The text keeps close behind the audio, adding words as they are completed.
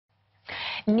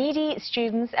Needy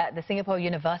students at the Singapore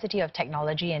University of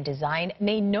Technology and Design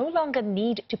may no longer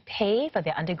need to pay for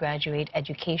their undergraduate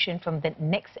education from the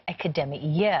next academic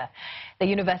year. The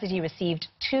university received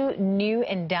 2 new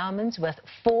endowments worth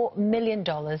 $4 million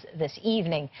this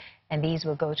evening, and these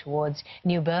will go towards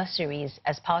new bursaries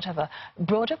as part of a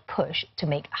broader push to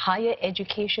make higher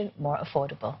education more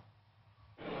affordable.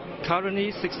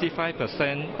 Currently,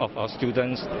 65% of our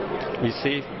students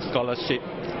receive scholarship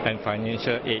and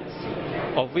financial aids,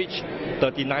 of which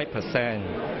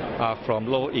 39% are from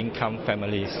low-income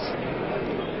families.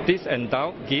 This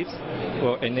endowed gifts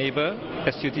will enable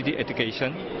SUTD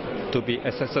education to be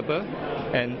accessible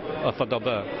and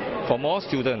affordable for more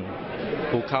students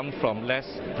who come from less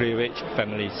privileged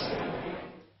families.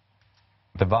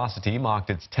 The varsity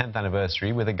marked its 10th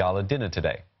anniversary with a gala dinner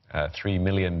today. A $3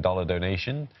 million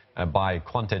donation by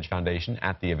Quantedge Foundation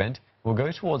at the event will go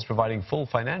towards providing full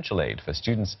financial aid for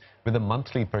students with a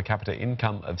monthly per capita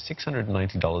income of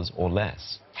 $690 or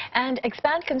less. And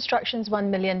Expand Construction's $1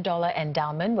 million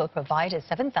endowment will provide a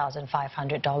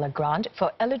 $7,500 grant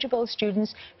for eligible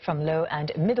students from low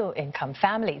and middle income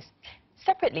families.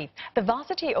 Separately, the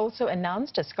varsity also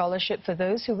announced a scholarship for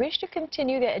those who wish to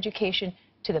continue their education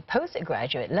to the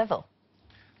postgraduate level.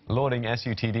 Lauding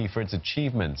SUTD for its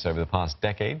achievements over the past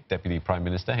decade, Deputy Prime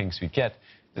Minister Heng Swee Keat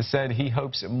said he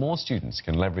hopes more students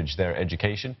can leverage their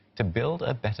education to build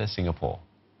a better Singapore.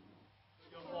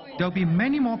 There will be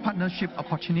many more partnership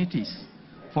opportunities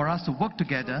for us to work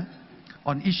together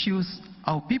on issues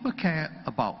our people care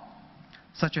about,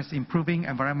 such as improving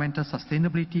environmental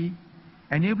sustainability,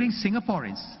 enabling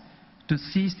Singaporeans to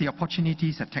seize the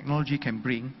opportunities that technology can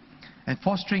bring, and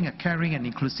fostering a caring and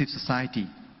inclusive society.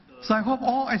 So I hope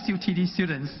all SUTD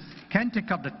students can take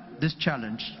up this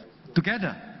challenge.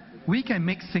 Together, we can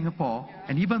make Singapore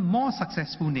an even more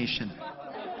successful nation.